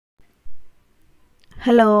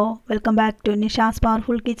Hello, welcome back to Nisha's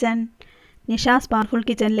powerful kitchen. Nisha's powerful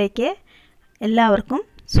കിച്ചണിലേക്ക് എല്ലാവർക്കും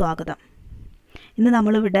സ്വാഗതം. ഇന്ന്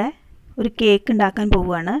നമ്മളിവിടെ ഒരു കേക്ക് ഉണ്ടാക്കാൻ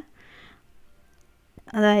പോവുകയാണ്.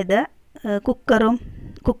 അതായത്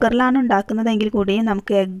കുക്കറിലാണ് ഉണ്ടാക്കുന്നതെങ്കിൽ കൂടി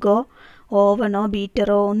നമുക്ക് എഗ്ഗോ ഓവനോ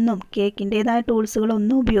ബീറ്ററോ ഒന്നും കേക്കിൻ്റേതായ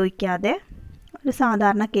ടൂൾസുകളൊന്നും ഉപയോഗിക്കാതെ ഒരു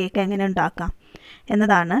സാധാരണ കേക്ക് എങ്ങനെ ഉണ്ടാക്കാം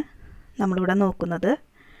എന്നതാണ് നമ്മളിവിടെ നോക്കുന്നത്.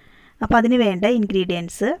 അപ്പോൾ അതിന് വേണ്ട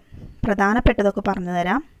ഇൻഗ്രീഡിയൻസ് പ്രധാനപ്പെട്ടതൊക്കെ പറഞ്ഞു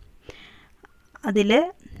തരാം. അതിൽ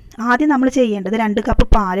ആദ്യം നമ്മൾ ചെയ്യേണ്ടത് 2 കപ്പ്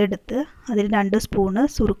പാലെടുത്ത് അതിൽ 2 സ്പൂണ്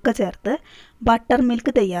സുറുക്ക ചേർത്ത് ബട്ടർ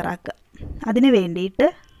മിൽക്ക് തയ്യാറാക്കുക. അതിന് വേണ്ടിയിട്ട്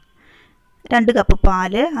 2 കപ്പ്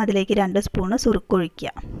പാല്, അതിലേക്ക് 2 സ്പൂണ് സുറുക്ക ഒഴിക്കുക,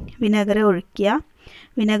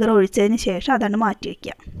 വിനെഗർ ഒഴിച്ചതിന് ശേഷം അതങ്ങ് മാറ്റി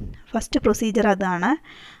വയ്ക്കുക. ഫസ്റ്റ് പ്രൊസീജിയർ അതാണ്.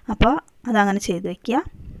 അപ്പോൾ അതങ്ങനെ ചെയ്ത് വയ്ക്കുക.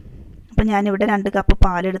 അപ്പോൾ ഞാനിവിടെ 2 കപ്പ്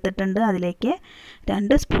പാലെടുത്തിട്ടുണ്ട്. അതിലേക്ക്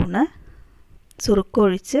 2 സ്പൂണ് സുറുക്ക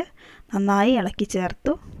ഒഴിച്ച് നന്നായി ഇളക്കി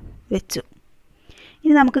ചേർത്തു വെച്ചു.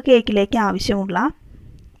 ഇനി നമുക്ക് കേക്കിലേക്ക് ആവശ്യമുള്ള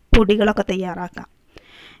പൊടികളൊക്കെ തയ്യാറാക്കാം.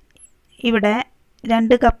 ഇവിടെ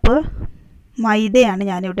 2 കപ്പ് മൈദയാണ്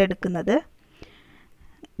ഞാനിവിടെ എടുക്കുന്നത്.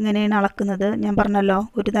 ഇങ്ങനെയാണ് അളക്കുന്നത്. ഞാൻ പറഞ്ഞല്ലോ,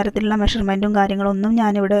 ഒരു തരത്തിലുള്ള മെഷർമെൻറ്റും കാര്യങ്ങളൊന്നും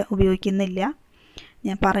ഞാനിവിടെ ഉപയോഗിക്കുന്നില്ല.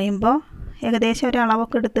 ഞാൻ പറയുമ്പോൾ ഏകദേശം ഒരു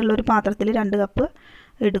അളവൊക്കെ എടുത്തുള്ള ഒരു പാത്രത്തിൽ 2 കപ്പ്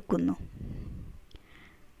എടുക്കുന്നു.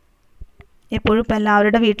 എപ്പോഴും ഇപ്പോൾ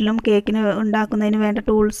എല്ലാവരുടെ വീട്ടിലും കേക്കിന് ഉണ്ടാക്കുന്നതിന് വേണ്ട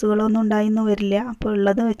ടൂൾസുകളൊന്നും ഉണ്ടായിന്ന് വരില്ല. അപ്പോൾ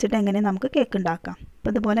ഉള്ളത് വെച്ചിട്ട് എങ്ങനെ നമുക്ക് കേക്ക് ഉണ്ടാക്കാം. അപ്പോൾ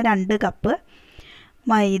ഇതുപോലെ 2 കപ്പ്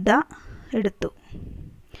മൈദ എടുത്തു.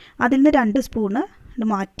 അതിൽ നിന്ന് 2 സ്പൂണ്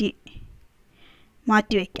മാറ്റി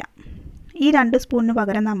വയ്ക്കാം. ഈ 2 സ്പൂണിന്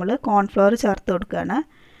പകരം നമ്മൾ കോൺഫ്ലവർ ചേർത്ത് കൊടുക്കുകയാണ്.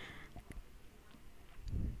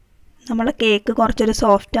 നമ്മളെ കേക്ക് കുറച്ചൊരു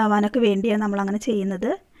സോഫ്റ്റ് ആവാനൊക്കെ വേണ്ടിയാണ് നമ്മളങ്ങനെ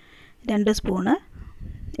ചെയ്യുന്നത്. 2 സ്പൂണ്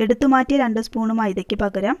എടുത്തു മാറ്റിയ 2 സ്പൂണ് മൈദയ്ക്ക്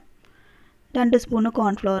പകരം 2 സ്പൂണ്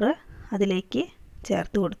കോൺഫ്ലവർ അതിലേക്ക്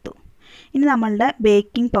ചേർത്ത് കൊടുത്തു. ഇനി നമ്മളുടെ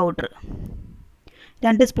baking powder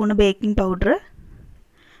 2 spoon baking powder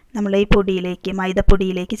നമ്മൾ ഈ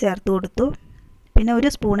മൈദപ്പൊടിയിലേക്ക് ചേർത്ത് കൊടുത്തു. പിന്നെ 1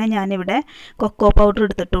 സ്പൂണേ ഞാനിവിടെ കൊക്കോ പൗഡർ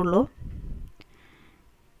എടുത്തിട്ടുള്ളൂ.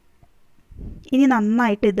 ഇനി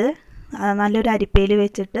നന്നായിട്ടിത് നല്ലൊരു അരിപ്പയിൽ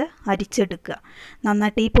വെച്ചിട്ട് അരിച്ചെടുക്കുക.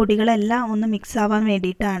 നന്നായിട്ട് ഈ പൊടികളെല്ലാം ഒന്ന് മിക്സ് ആവാൻ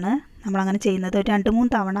വേണ്ടിയിട്ടാണ് നമ്മളങ്ങനെ ചെയ്യുന്നത്. ഒരു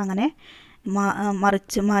 2-3 തവണ അങ്ങനെ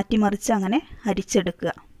മാറ്റി മറിച്ച് അങ്ങനെ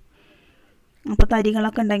അരിച്ചെടുക്കുക. അപ്പോൾ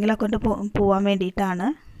തരികളൊക്കെ ഉണ്ടെങ്കിലൊക്കെ കൊണ്ട് പോവാൻ വേണ്ടിയിട്ടാണ്.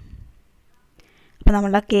 അപ്പോൾ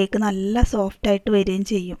നമ്മളുടെ കേക്ക് നല്ല സോഫ്റ്റായിട്ട് വരികയും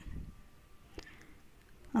ചെയ്യും.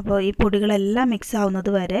 അപ്പോൾ ഈ പൊടികളെല്ലാം മിക്സ്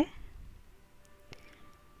ആവുന്നത് വരെ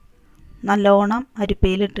നല്ലോണം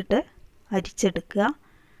അരിപ്പയിലിട്ടിട്ട് അരിച്ചെടുക്കുക.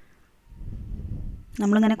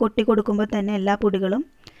 നമ്മളിങ്ങനെ കൊട്ടി കൊടുക്കുമ്പോൾ തന്നെ എല്ലാ പൊടികളും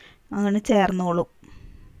അങ്ങനെ ചേർന്നോളും,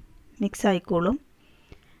 മിക്സ് ആയിക്കോളും.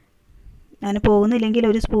 ഞാൻ പോകുന്നില്ലെങ്കിൽ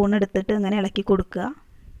 1 സ്പൂൺ എടുത്തിട്ട് ഇങ്ങനെ ഇളക്കി കൊടുക്കുക.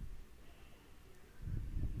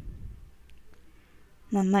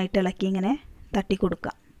 നന്നായിട്ട് ഇളക്കി ഇങ്ങനെ തട്ടി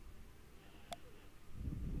കൊടുക്കുക.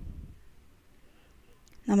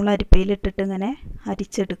 നമ്മൾ അരിപ്പയിലിട്ടിട്ട് ഇങ്ങനെ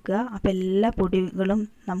അരിച്ചെടുക്കുക. അപ്പോൾ എല്ലാ പൊടികളും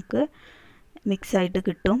നമുക്ക് മിക്സായിട്ട്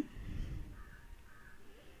കിട്ടും.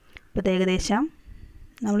 അപ്പോൾ ഏകദേശം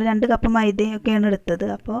നമ്മൾ 2 കപ്പ് മൈദയൊക്കെയാണ് എടുത്തത്.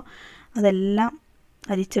 അപ്പോൾ അതെല്ലാം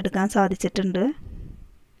അരിച്ചെടുക്കാൻ സാധിച്ചിട്ടുണ്ട്.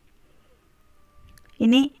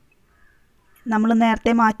 ഇനി നമ്മൾ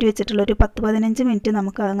നേരത്തെ മാറ്റി വെച്ചിട്ടുള്ള ഒരു 10-15 മിനിറ്റ്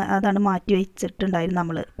നമുക്ക് അതാണ് മാറ്റി വെച്ചിട്ടുണ്ടായിരുന്നു.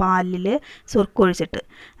 നമ്മൾ പാലിൽ സുറുക്ക ഒഴിച്ചിട്ട്,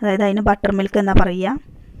 അതായത് അതിന് ബട്ടർ മിൽക്ക് എന്നാ പറയുക.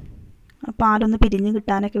 പാലൊന്ന് പിരിഞ്ഞ്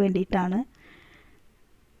കിട്ടാനൊക്കെ വേണ്ടിയിട്ടാണ്.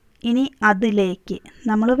 ഇനി അതിലേക്ക്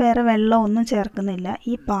നമ്മൾ വേറെ വെള്ളമൊന്നും ചേർക്കുന്നില്ല.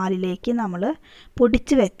 ഈ പാലിലേക്ക് നമ്മൾ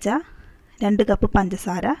പൊടിച്ച് വെച്ച 2 കപ്പ്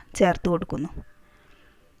പഞ്ചസാര ചേർത്ത് കൊടുക്കുന്നു.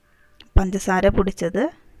 പഞ്ചസാര പൊടിച്ചത്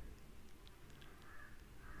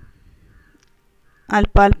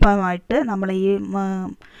അല്പാൽപമായിട്ട് നമ്മൾ ഈ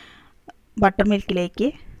ബട്ടർ മിൽക്കിലേക്ക്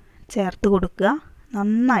ചേർത്ത് കൊടുക്കുക.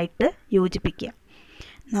 നന്നായിട്ട് യോജിപ്പിക്കുക.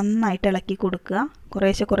 നന്നായിട്ട് ഇളക്കി കൊടുക്കുക.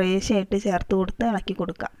 കുറേശ്ശെയായിട്ട് ചേർത്ത് കൊടുത്ത് ഇളക്കി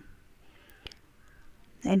കൊടുക്കുക.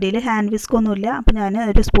 എൻ്റെ കയ്യിൽ ഹാൻഡ് വിസ്ക് ഒന്നുമില്ല. അപ്പോൾ ഞാൻ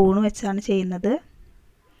ഒരു സ്പൂൺ വെച്ചാണ് ചെയ്യുന്നത്.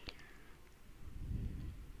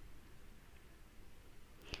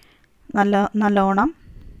 നല്ലോണം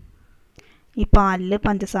ഈ പാലിൽ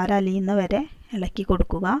പഞ്ചസാര അലിയുന്ന വരെ ഇളക്കി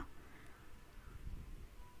കൊടുക്കുക.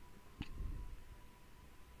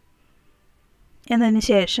 എന്നതിന്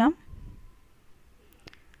ശേഷം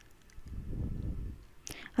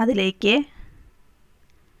അതിലേക്ക്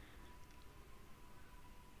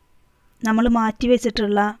നമ്മൾ മാറ്റി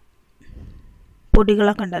വെച്ചിട്ടുള്ള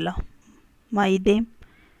പൊടികളൊക്കെ ഉണ്ടല്ലോ, മൈദയും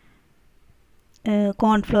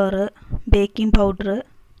കോൺഫ്ലവർ, ബേക്കിംഗ് പൗഡർ,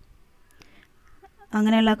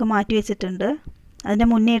 അങ്ങനെയുള്ളതൊക്കെ മാറ്റി വെച്ചിട്ടുണ്ട്. അതിൻ്റെ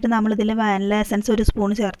മുന്നേയായിട്ട് നമ്മളിതിൽ വാനില എസൻസ് 1 സ്പൂൺ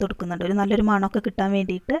ചേർത്ത് കൊടുക്കുന്നുണ്ട്. ഒരു നല്ലൊരു മണമൊക്കെ കിട്ടാൻ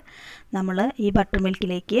വേണ്ടിയിട്ട് നമ്മൾ ഈ ബട്ടർ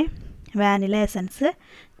മിൽക്കിലേക്ക് വാനില എസൻസ്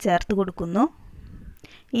ചേർത്ത് കൊടുക്കുന്നു.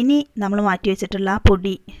 ഇനി നമ്മൾ മാറ്റി വെച്ചിട്ടുള്ള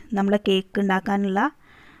പൊടി, നമ്മളെ കേക്ക് ഉണ്ടാക്കാനുള്ള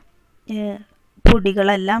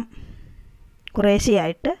പൊടികളെല്ലാം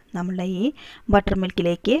കുറേശ്ശെയായിട്ട് നമ്മളുടെ ഈ ബട്ടർ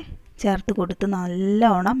മിൽക്കിലേക്ക് ചേർത്ത് കൊടുത്ത്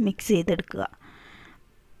നല്ലോണം മിക്സ് ചെയ്തെടുക്കുക.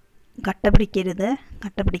 കട്ട പിടിക്കരുത്.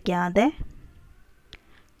 കട്ട പിടിക്കാതെ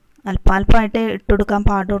അല്പാൽപ്പമായിട്ട് ഇട്ട് കൊടുക്കാൻ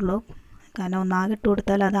പാടുള്ളൂ. കാരണം ഒന്നാകെ ഇട്ട്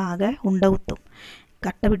കൊടുത്താൽ അതാകെ ഉണ്ട കുത്തും,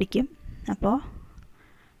 കട്ട പിടിക്കും. അപ്പോൾ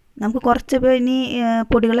നമുക്ക് കുറച്ച് ഇനി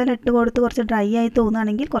പൊടികളെല്ലാം ഇട്ട് കൊടുത്ത് കുറച്ച് ഡ്രൈ ആയി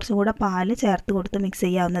തോന്നുകയാണെങ്കിൽ കുറച്ചും കൂടെ പാല് ചേർത്ത് കൊടുത്ത് മിക്സ്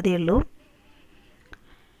ചെയ്യാവുന്നതേ ഉള്ളൂ.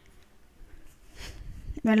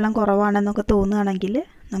 വെള്ളം കുറവാണെന്നൊക്കെ തോന്നുകയാണെങ്കിൽ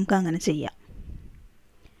നമുക്ക് അങ്ങനെ ചെയ്യാം.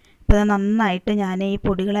 ഇപ്പോൾ അത് നന്നായിട്ട് ഞാൻ ഈ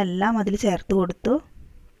പൊടികളെല്ലാം അതിൽ ചേർത്ത് കൊടുത്തു.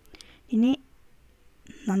 ഇനി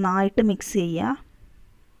നന്നായിട്ട് മിക്സ് ചെയ്യുക.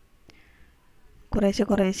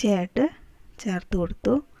 കുറേശ്ശെയായിട്ട് ചേർത്ത്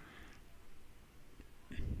കൊടുത്തു.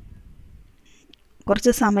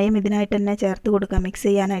 കുറച്ച് സമയം ഇതിനായിട്ട് തന്നെ ചേർത്ത് കൊടുക്കുക, മിക്സ്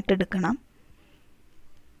ചെയ്യാനായിട്ട് എടുക്കണം.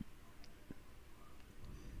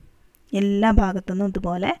 എല്ലാ ഭാഗത്തുനിന്നും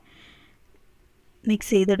ഇതുപോലെ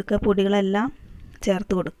മിക്സ് ചെയ്തെടുക്കുക, പൊടികളെല്ലാം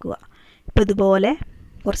ചേർത്ത് കൊടുക്കുക. ഇപ്പോൾ ഇതുപോലെ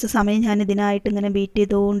കുറച്ച് സമയം ഞാൻ ഇതിനായിട്ട് ഇങ്ങനെ ബീറ്റ്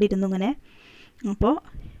ചെയ്തുകൊണ്ടിരുന്നു ഇങ്ങനെ. അപ്പോൾ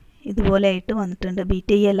ഇതുപോലെ ആയിട്ട് വന്നിട്ടുണ്ട്.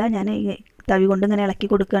 ബീറ്റ് ചെയ്യല്ല, ഞാൻ തവി കൊണ്ട് ഇങ്ങനെ ഇളക്കി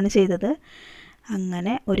കൊടുക്കുകയാണ് ചെയ്തത്.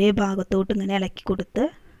 അങ്ങനെ ഒരേ ഭാഗത്തോട്ട് ഇങ്ങനെ ഇളക്കി കൊടുത്ത്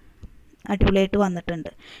അടിപൊളിയായിട്ട് വന്നിട്ടുണ്ട്.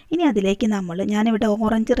 ഇനി അതിലേക്ക് ഞാനിവിടെ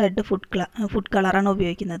ഓറഞ്ച് റെഡ് ഫുഡ് കളറാണ്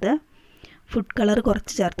ഉപയോഗിക്കുന്നത്. ഫുഡ് കളർ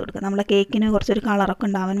കുറച്ച് ചേർത്ത് കൊടുക്കുക. നമ്മളെ കേക്കിന് കുറച്ചൊരു കളറൊക്കെ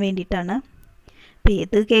ഉണ്ടാവാൻ വേണ്ടിയിട്ടാണ്. അപ്പോൾ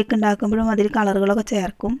ഏത് കേക്ക് ഉണ്ടാക്കുമ്പോഴും അതിൽ കളറുകളൊക്കെ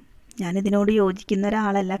ചേർക്കും. ഞാനിതിനോട് യോജിക്കുന്ന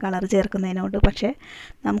ഒരാളല്ല കളർ ചേർക്കുന്നതിനോട്. പക്ഷേ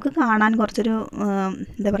നമുക്ക് കാണാൻ കുറച്ചൊരു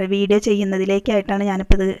എന്താ പറയുക, വീഡിയോ ചെയ്യുന്നതിലേക്കായിട്ടാണ്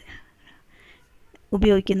ഞാനിപ്പോൾ ഇത്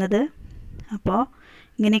ഉപയോഗിക്കുന്നത്. അപ്പോൾ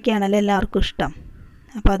ഇങ്ങനെയൊക്കെയാണല്ലോ എല്ലാവർക്കും ഇഷ്ടം.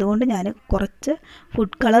 അപ്പോൾ അതുകൊണ്ട് ഞാൻ കുറച്ച്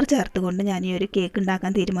ഫുഡ് കളർ ചേർത്തുകൊണ്ട് ഞാൻ ഈ ഒരു കേക്ക്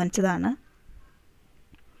ഉണ്ടാക്കാൻ തീരുമാനിച്ചതാണ്.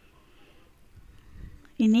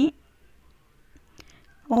 ഇനി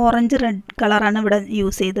ഓറഞ്ച് റെഡ് കളറാണ് ഇവിടെ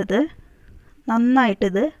യൂസ് ചെയ്തത്.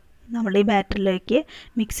 നന്നായിട്ടിത് നമ്മൾ ഈ ബാറ്ററിലേക്ക്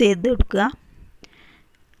മിക്സ് ചെയ്ത് കൊടുക്കുക.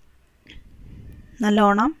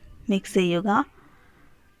 നല്ലോണം മിക്സ് ചെയ്യുക.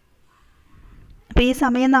 അപ്പോൾ ഈ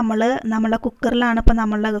സമയം നമ്മളെ കുക്കറിലാണ് ഇപ്പോൾ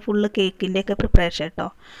നമ്മളുടെ ഫുള്ള് കേക്കിൻ്റെയൊക്കെ പ്രിപ്പറേഷൻ കേട്ടോ.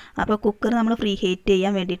 അപ്പോൾ കുക്കർ നമ്മൾ ഫ്രീ ഹീറ്റ്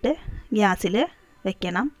ചെയ്യാൻ വേണ്ടിയിട്ട് ഗ്യാസിൽ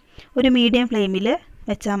വെക്കണം. ഒരു മീഡിയം ഫ്ലെയിമിൽ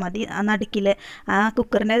വെച്ചാൽ മതി. നടുക്കിൽ ആ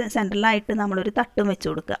കുക്കറിൻ്റെ സെൻറ്ററിലായിട്ട് നമ്മളൊരു തട്ടും വെച്ച്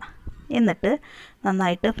കൊടുക്കുക. എന്നിട്ട്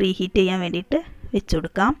നന്നായിട്ട് ഫ്രീ ഹീറ്റ് ചെയ്യാൻ വേണ്ടിയിട്ട് വെച്ച്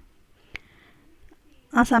കൊടുക്കാം.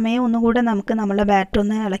 ആ സമയം ഒന്നുകൂടെ നമുക്ക് നമ്മളെ ബാറ്റർ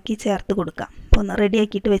ഒന്ന് ഇളക്കി ചേർത്ത് കൊടുക്കാം. അപ്പോൾ ഒന്ന്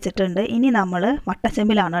റെഡിയാക്കിയിട്ട് വെച്ചിട്ടുണ്ട്. ഇനി നമ്മൾ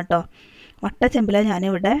വട്ടച്ചെമ്പിലാണ് കേട്ടോ. വട്ടച്ചെമ്പിലാണ്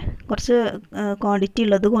ഞാനിവിടെ കുറച്ച് ക്വാണ്ടിറ്റി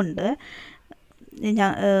ഉള്ളത് കൊണ്ട്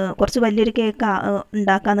കുറച്ച് വലിയൊരു കേക്ക്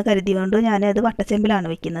ഉണ്ടാക്കാമെന്ന് കരുതിയതുകൊണ്ട് ഞാനത് വട്ടച്ചെമ്പിലാണ്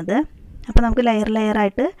വെക്കുന്നത്. അപ്പോൾ നമുക്ക്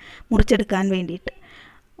ലെയറായിട്ട് മുറിച്ചെടുക്കാൻ വേണ്ടിയിട്ട്.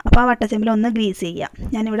 അപ്പോൾ ആ വട്ടച്ചെമ്പിൽ ഒന്ന് ഗ്രീസ് ചെയ്യാം.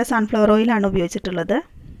 ഞാനിവിടെ സൺഫ്ലവർ ഓയിലാണ് ഉപയോഗിച്ചിട്ടുള്ളത്.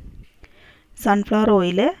 സൺഫ്ലവർ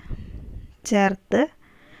ഓയിൽ ചേർത്ത്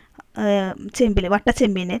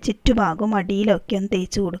വട്ടച്ചെമ്പിന് ചുറ്റുഭാഗവും അടിയിലൊക്കെ ഒന്ന്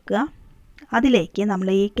തേച്ച് കൊടുക്കുക. അതിലേക്ക് നമ്മൾ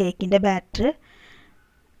ഈ കേക്കിൻ്റെ ബാറ്റർ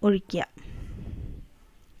ഒഴിക്കുക.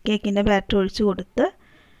 കേക്കിൻ്റെ ബാറ്റർ ഒഴിച്ച് കൊടുത്ത്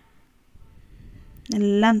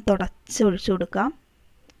എല്ലാം തുടച്ച് ഒഴിച്ചു കൊടുക്കാം.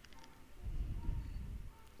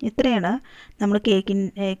 ഇത്രയാണ് നമ്മൾ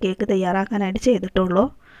കേക്ക് തയ്യാറാക്കാനായിട്ട് ചെയ്തിട്ടുള്ളൂ.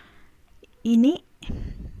 ഇനി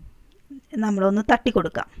നമ്മളൊന്ന് തട്ടി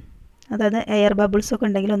കൊടുക്കാം. അതായത് എയർ ബബിൾസൊക്കെ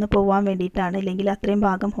ഉണ്ടെങ്കിൽ ഒന്ന് പോകാൻ വേണ്ടിയിട്ടാണ്. ഇല്ലെങ്കിൽ അത്രയും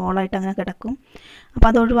ഭാഗം ഹോളായിട്ട് അങ്ങനെ കിടക്കും. അപ്പോൾ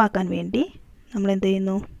അത് ഒഴിവാക്കാൻ വേണ്ടി നമ്മൾ എന്ത്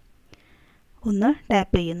ചെയ്യുന്നു, ഒന്ന്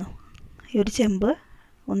ടാപ്പ് ചെയ്യുന്നു. ഈ ഒരു ചെമ്പ്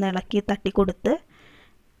ഒന്ന് ഇളക്കി തട്ടി കൊടുത്ത്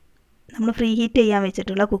നമ്മൾ ഫ്രീ ഹീറ്റ് ചെയ്യാൻ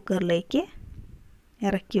വെച്ചിട്ടുള്ള കുക്കറിലേക്ക്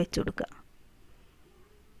ഇറക്കി വെച്ച് കൊടുക്കുക.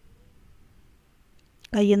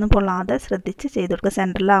 കൈയൊന്നും പൊള്ളാതെ ശ്രദ്ധിച്ച് ചെയ്ത് കൊടുക്കുക.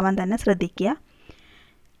 സെൻറ്ററിലാവാൻ തന്നെ ശ്രദ്ധിക്കുക.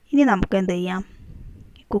 ഇനി നമുക്ക് എന്ത് ചെയ്യാം,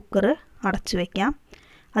 കുക്കർ അടച്ചു വയ്ക്കാം.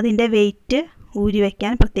 അതിൻ്റെ വെയിറ്റ് ഊരി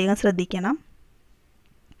വയ്ക്കാൻ പ്രത്യേകം ശ്രദ്ധിക്കണം.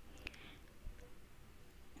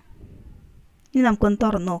 ഇനി നമുക്കൊന്ന്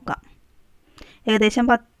തുറന്ന് നോക്കാം. ഏകദേശം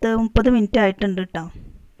 10-30 മിനിറ്റ് ആയിട്ടുണ്ട് കേട്ടോ.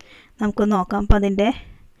 നമുക്കൊന്ന് നോക്കാം. അപ്പോൾ അതിൻ്റെ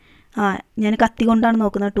ഞാൻ കത്തി കൊണ്ടാണ്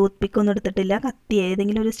നോക്കുന്നത്. ടൂത്ത് പിക്കൊന്നും എടുത്തിട്ടില്ല. കത്തി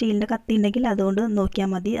ഏതെങ്കിലും ഒരു സ്റ്റീലിൻ്റെ കത്തി ഉണ്ടെങ്കിൽ അതുകൊണ്ട് നോക്കിയാൽ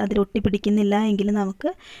മതി. അതിൽ ഒട്ടി പിടിക്കുന്നില്ല എങ്കിൽ നമുക്ക്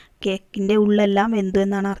കേക്കിൻ്റെ ഉള്ളെല്ലാം വെന്തു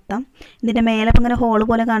എന്നാണ് അർത്ഥം. ഇതിൻ്റെ മേലെ ഇങ്ങനെ ഹോള്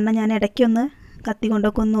പോലെ കാണണം. ഞാൻ ഇടയ്ക്കൊന്ന് കത്തി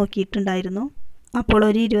കൊണ്ടൊക്കെ ഒന്ന് നോക്കിയിട്ടുണ്ടായിരുന്നു. അപ്പോൾ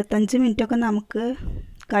ഒരു 25 മിനിറ്റൊക്കെ നമുക്ക്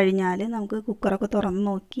കഴിഞ്ഞാൽ നമുക്ക് കുക്കറൊക്കെ തുറന്ന്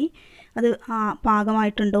നോക്കി അത്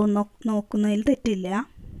പാകമായിട്ടുണ്ടോ എന്ന് നോക്കുന്നതിൽ തെറ്റില്ല.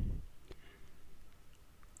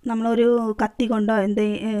 നമ്മളൊരു കത്തി കൊണ്ടോ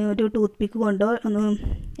ഒരു ടൂത്ത് പിക്ക് കൊണ്ടോ ഒന്ന്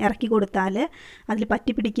ഇറക്കി കൊടുത്താൽ അതിൽ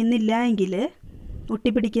പറ്റി പിടിക്കുന്നില്ല എങ്കിൽ,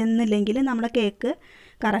 ഒട്ടിപ്പിടിക്കുന്നില്ലെങ്കിൽ നമ്മളെ കേക്ക്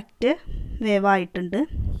കറക്റ്റ് വേവായിട്ടുണ്ട്.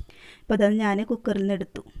 അപ്പോൾ അത് ഞാൻ കുക്കറിൽ നിന്ന്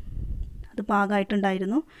എടുത്തു. അത്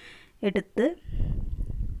പാകമായിട്ടുണ്ടായിരുന്നു. എടുത്ത്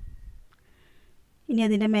ഇനി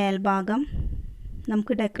അതിൻ്റെ മേൽഭാഗം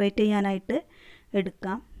നമുക്ക് ഡെക്കറേറ്റ് ചെയ്യാനായിട്ട്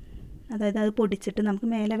എടുക്കാം. അതായത് അത് പൊടിച്ചിട്ട് നമുക്ക്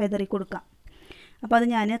മേലെ വിതറി കൊടുക്കാം. അപ്പോൾ അത്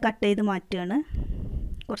ഞാൻ കട്ട് ചെയ്ത് മാറ്റുകയാണ്.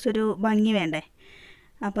 കുറച്ചൊരു ഭംഗി വേണ്ടേ,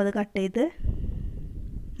 അപ്പോൾ അത് കട്ട് ചെയ്ത്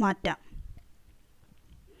മാറ്റാം.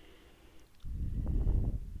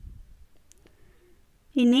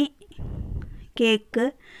 ഇനി കേക്ക്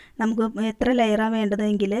നമുക്ക് എത്ര ലെയറാണ്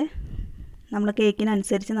വേണ്ടതെങ്കിൽ നമ്മൾ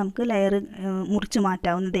കേക്കിനനുസരിച്ച് നമുക്ക് ലെയർ മുറിച്ച്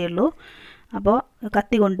മാറ്റാവുന്നതേ ഉള്ളൂ. അപ്പോൾ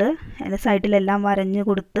കത്തി കൊണ്ട് അതിൻ്റെ സൈഡിലെല്ലാം വരഞ്ഞ്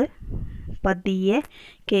കൊടുത്ത് പതിയെ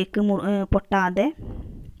കേക്ക് പൊട്ടാതെ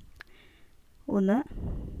ഒന്ന്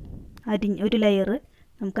ഒരു ലെയർ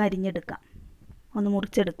നമുക്ക് അരിഞ്ഞെടുക്കാം, ഒന്ന്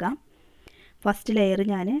മുറിച്ചെടുക്കാം. ഫസ്റ്റ് ലെയർ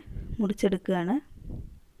ഞാൻ മുറിച്ചെടുക്കുകയാണ്.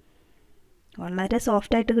 വളരെ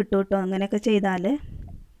സോഫ്റ്റായിട്ട് കിട്ടും കേട്ടോ. അങ്ങനെയൊക്കെ ചെയ്താൽ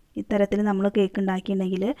ഇത്തരത്തിൽ നമ്മൾ കേക്ക്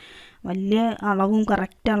ഉണ്ടാക്കിയിട്ടുണ്ടെങ്കിൽ വലിയ അളവും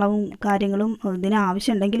കറക്റ്റ് അളവും കാര്യങ്ങളും ഇതിന്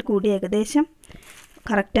ആവശ്യമുണ്ടെങ്കിൽ കൂടി ഏകദേശം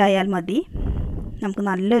കറക്റ്റായാൽ മതി, നമുക്ക്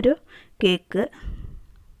നല്ലൊരു കേക്ക്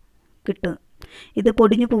കിട്ടും. ഇത്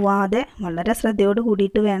പൊടിഞ്ഞു പോവാതെ വളരെ ശ്രദ്ധയോട്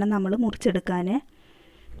കൂടിയിട്ട് വേണം നമ്മൾ മുറിച്ചെടുക്കാൻ.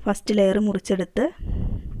 ഫസ്റ്റ് ലെയർ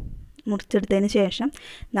മുറിച്ചെടുത്തതിന് ശേഷം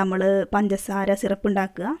നമ്മൾ പഞ്ചസാര സിറപ്പ്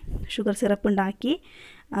ഉണ്ടാക്കുക. ഷുഗർ സിറപ്പ് ഉണ്ടാക്കി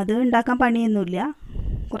അത് ഉണ്ടാക്കാൻ പണിയൊന്നുമില്ല.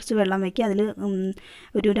 കുറച്ച് വെള്ളം വയ്ക്കുക, അതിൽ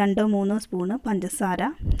ഒരു 2-3 സ്പൂണ് പഞ്ചസാര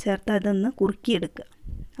ചേർത്ത് അതൊന്ന് കുറുക്കിയെടുക്കുക.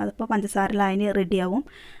 അതിപ്പോൾ പഞ്ചസാര ലായനി റെഡിയാവും.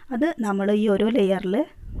 അത് നമ്മൾ ഈ ഓരോ ലെയറിൽ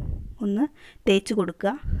ഒന്ന് തേച്ച്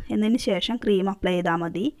കൊടുക്കുക. എന്നതിന് ശേഷം ക്രീം അപ്ലൈ ചെയ്താൽ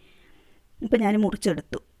മതി. ഇപ്പോൾ ഞാൻ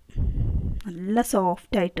മുറിച്ചെടുത്തു. നല്ല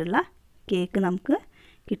സോഫ്റ്റായിട്ടുള്ള കേക്ക് നമുക്ക്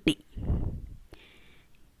കിട്ടി.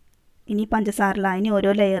 ഇനി പഞ്ചസാര ലായനി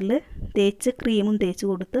ഓരോ ലെയറിൽ തേച്ച് ക്രീമും തേച്ച്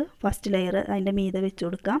കൊടുത്ത് ഫസ്റ്റ് ലെയർ അതിൻ്റെ മീതെ വെച്ച്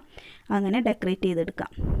കൊടുക്കാം. അങ്ങനെ ഡെക്കറേറ്റ് ചെയ്തെടുക്കാം.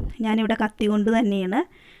 ഞാനിവിടെ കത്തി കൊണ്ട് തന്നെയാണ്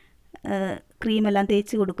ക്രീമെല്ലാം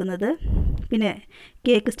തേച്ച് കൊടുക്കുന്നത്. പിന്നെ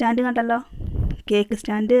കേക്ക് സ്റ്റാൻഡ് കണ്ടല്ലോ, കേക്ക്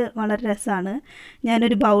സ്റ്റാൻഡ് വളരെ രസമാണ്.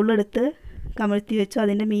 ഞാനൊരു ബൗളെടുത്ത് കമിഴ്ത്തി വെച്ചു.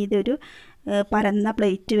 അതിൻ്റെ മീതെ ഒരു പരന്ന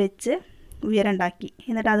പ്ലേറ്റ് വെച്ച് ഉയരണ്ടാക്കി.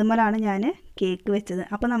 എന്നിട്ട് അതുമേലാണ് ഞാൻ കേക്ക് വെച്ചത്.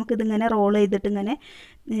 അപ്പോൾ നമുക്കിതിങ്ങനെ റോൾ ചെയ്തിട്ട് ഇങ്ങനെ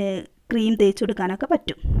ക്രീം തേച്ച് കൊടുക്കാനൊക്കെ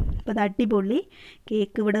പറ്റും. അപ്പോൾ അത് അടിപൊളി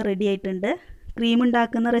കേക്ക് ഇവിടെ റെഡി ആയിട്ടുണ്ട്. ക്രീം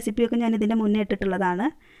ഉണ്ടാക്കുന്ന റെസിപ്പിയൊക്കെ ഞാൻ ഇതിൻ്റെ മുന്നേ ഇട്ടിട്ടുള്ളതാണ്.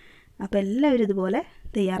 അപ്പോൾ എല്ലാവരും ഇതുപോലെ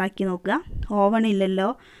തയ്യാറാക്കി നോക്കുക. ഓവൺ ഇല്ലല്ലോ,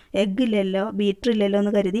 എഗ്ഗ് ഇല്ലല്ലോ, ബീറ്റർ ഇല്ലല്ലോ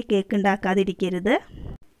എന്ന് കരുതി കേക്ക് ഉണ്ടാക്കാതിരിക്കരുത്.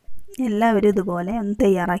 എല്ലാവരും ഇതുപോലെ ഒന്ന്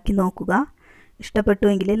തയ്യാറാക്കി നോക്കുക.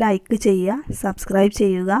 ഇഷ്ടപ്പെട്ടുവെങ്കിൽ ലൈക്ക് ചെയ്യുക, സബ്സ്ക്രൈബ്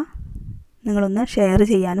ചെയ്യുക. നിങ്ങളൊന്ന് ഷെയർ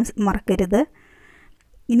ചെയ്യാനും മറക്കരുത്.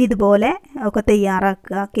 ഇനി ഇതുപോലെ ഒക്കെ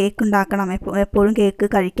തയ്യാറാക്കുക. കേക്ക് ഉണ്ടാക്കണം, എപ്പോഴും കേക്ക്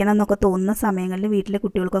കഴിക്കണം എന്നൊക്കെ തോന്നുന്ന സമയങ്ങളിൽ വീട്ടിലെ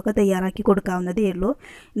കുട്ടികൾക്കൊക്കെ തയ്യാറാക്കി കൊടുക്കാവുന്നതേ ഉള്ളൂ.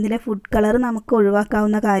 ഇതിലെ ഫുഡ് കളർ നമുക്ക്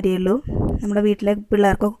ഒഴിവാക്കാവുന്ന കാര്യമേ ഉള്ളൂ. നമ്മുടെ വീട്ടിലെ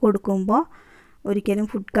പിള്ളേർക്കൊക്കെ കൊടുക്കുമ്പോൾ ഒരിക്കലും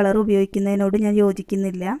ഫുഡ് കളർ ഉപയോഗിക്കുന്നതിനോട് ഞാൻ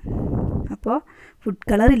യോജിക്കുന്നില്ല. അപ്പോൾ ഫുഡ്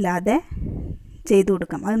കളർ ഇല്ലാതെ ചെയ്തു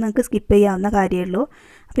കൊടുക്കാം. അത് നിങ്ങൾക്ക് സ്കിപ്പ് ചെയ്യാവുന്ന കാര്യമേ ഉള്ളൂ.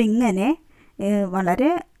 അപ്പോൾ ഇങ്ങനെ വളരെ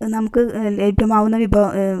നമുക്ക് ലഭ്യമാവുന്ന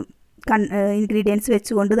ഇൻഗ്രീഡിയൻസ്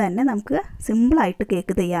വെച്ചുകൊണ്ട് തന്നെ നമുക്ക് സിമ്പിളായിട്ട്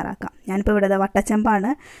കേക്ക് തയ്യാറാക്കാം. ഞാനിപ്പോൾ ഇവിടെ വട്ടച്ചമ്പാണ്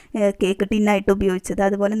കേക്ക് ടിന്നായിട്ട് ഉപയോഗിച്ചത്.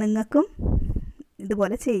 അതുപോലെ നിങ്ങൾക്കും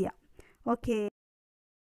ഇതുപോലെ ചെയ്യാം. ഓക്കേ.